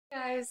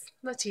guys,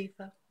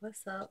 Latifa.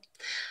 What's up?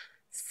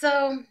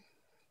 So,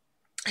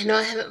 I know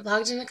I haven't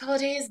vlogged in a couple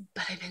of days,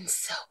 but I've been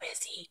so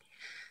busy.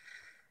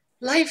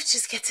 Life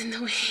just gets in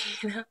the way,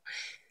 you know?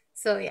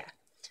 So, yeah.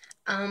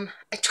 I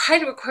tried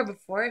to record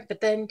before,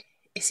 but then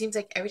it seems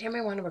like every time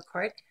I want to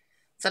record,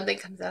 something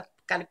comes up.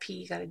 Gotta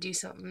pee, gotta do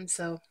something.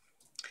 So,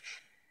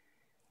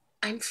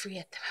 I'm free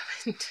at the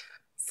moment.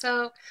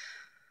 So,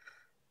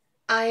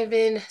 I've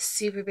been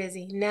super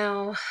busy.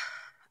 Now,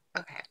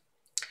 okay.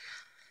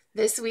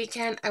 This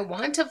weekend, I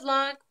want to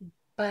vlog,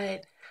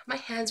 but my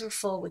hands were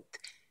full with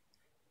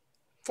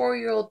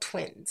 4-year-old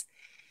twins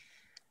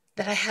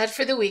that I had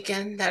for the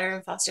weekend that are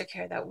in foster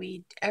care that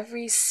we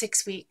every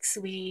 6 weeks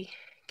we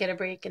get a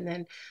break, and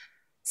then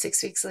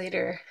 6 weeks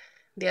later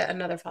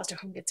another foster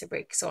home gets a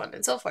break, so on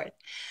and so forth.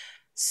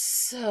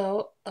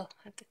 So I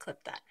have to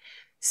clip that.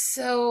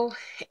 So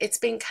it's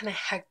been kind of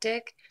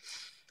hectic.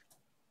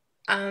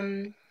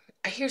 I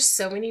hear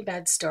so many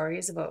bad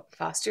stories about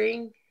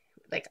fostering.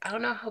 Like, I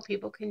don't know how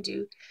people can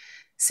do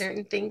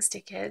certain things to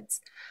kids.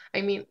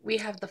 I mean, we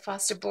have the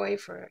foster boy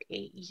for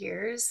 8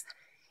 years.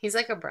 He's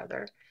like a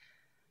brother,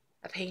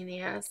 a pain in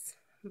the ass,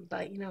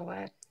 but you know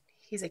what?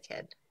 He's a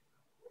kid.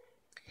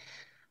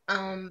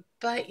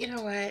 But you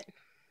know what? I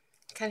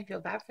kind of feel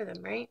bad for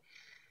them, right?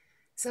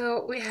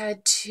 So we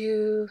had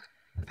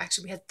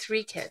we had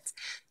 3 kids,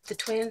 the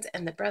twins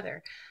and the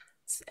brother.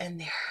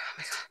 And oh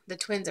my God, the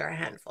twins are a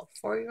handful.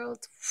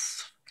 4-year-olds.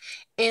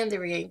 And they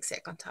were getting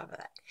sick on top of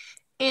that.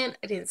 And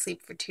I didn't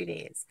sleep for 2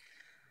 days.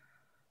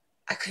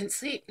 I couldn't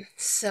sleep.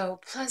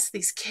 So, plus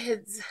these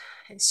kids,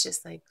 it's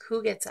just like,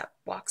 who gets up,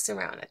 walks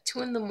around at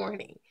 2 in the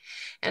morning?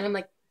 And I'm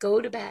like,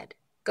 go to bed,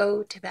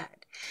 go to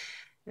bed.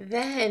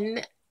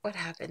 Then what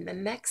happened?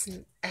 And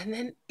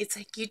then it's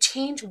like you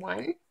change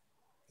one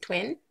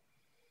twin,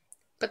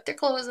 put their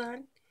clothes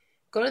on,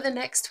 go to the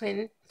next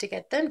twin to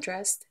get them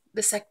dressed.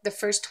 The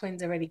first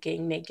twin's already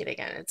getting naked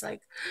again. It's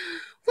like,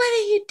 what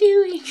are you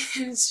doing?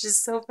 It's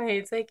just so funny.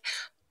 It's like,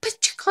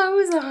 put your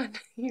clothes on,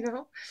 you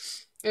know?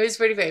 It was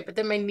pretty funny. But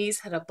then my niece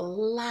had a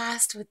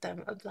blast with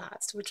them, a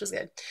blast, which was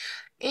good.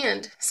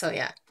 And so,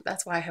 yeah,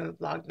 that's why I haven't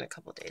vlogged in a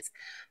couple days.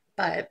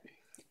 But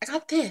I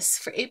got this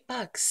for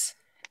 $8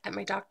 at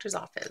my doctor's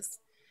office.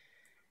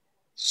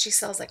 She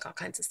sells like all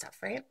kinds of stuff,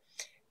 right?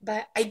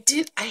 But I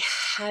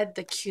had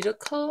the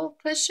cuticle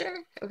pusher.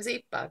 It was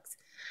 $8.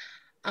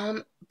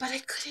 But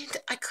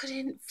I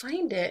couldn't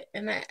find it.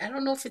 And I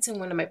don't know if it's in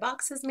one of my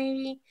boxes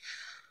maybe.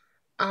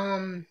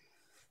 Um,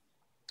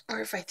 or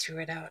if I threw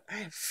it out. I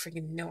have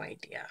freaking no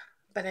idea.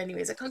 But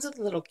anyways, it comes with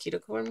a little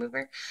cuticle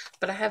remover,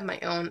 but I have my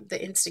own,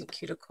 the instant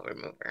cuticle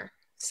remover.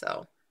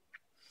 So,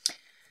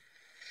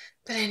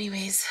 but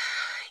anyways,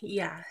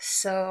 yeah,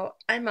 so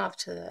I'm off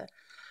to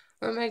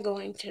where am I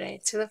going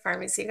today? To the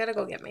pharmacy. I gotta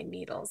go get my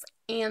needles.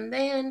 And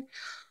then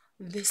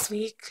this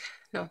week,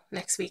 no,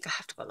 next week, I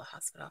have to go to the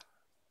hospital.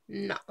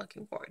 Not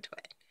looking forward to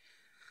it.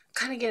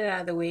 Kind of get it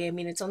out of the way. I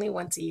mean, it's only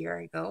once a year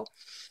I go,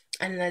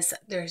 unless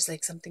there's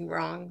like something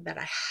wrong that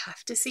I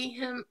have to see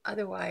him.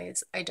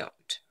 Otherwise, I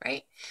don't,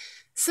 right?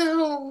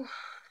 So,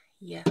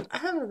 yeah, I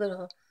have a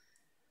little,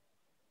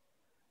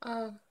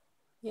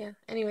 yeah,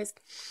 anyways,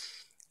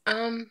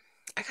 um,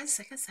 I got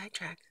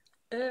sidetracked.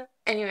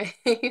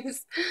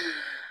 Anyways,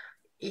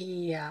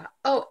 yeah.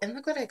 Oh, and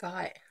look what I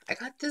got. I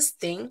got this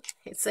thing.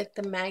 It's like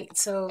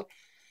so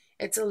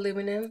it's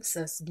aluminum,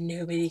 so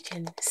nobody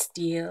can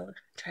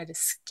try to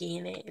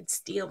scan it and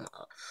steal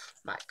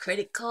my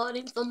credit card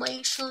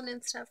information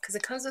and stuff. Because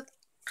it comes with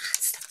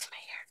stuff in my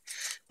hair,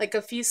 like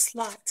a few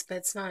slots, but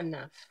it's not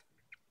enough.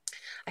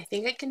 I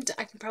think I can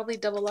probably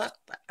double up,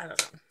 but I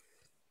don't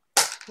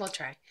know. We'll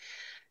try.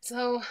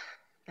 So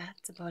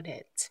that's about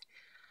it.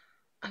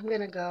 I'm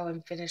gonna go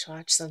and finish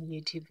watch some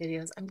YouTube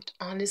videos. I'm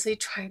honestly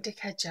trying to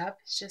catch up.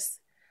 It's just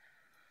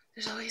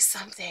there's always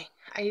something.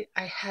 I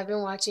have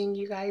been watching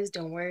you guys,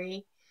 don't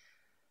worry.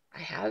 I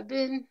have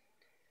been.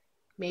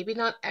 Maybe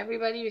not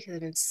everybody because I've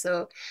been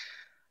so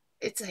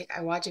it's like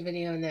I watch a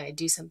video and then I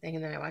do something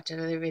and then I watch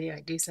another video, I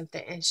do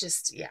something. And it's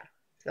just yeah.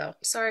 So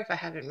sorry if I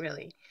haven't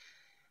really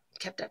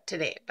kept up to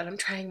date, but I'm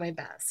trying my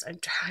best. I'm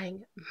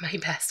trying my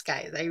best,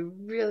 guys. I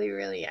really,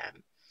 really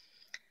am.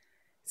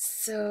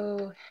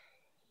 So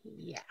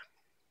yeah.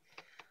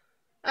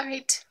 All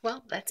right,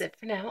 well, that's it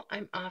for now.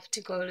 I'm off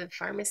to go to the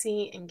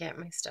pharmacy and get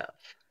my stuff.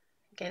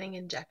 Getting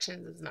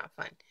injections is not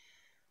fun.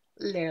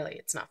 Literally,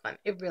 it's not fun.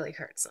 It really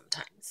hurts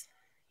sometimes.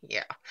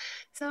 Yeah.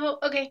 So,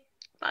 okay,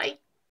 bye.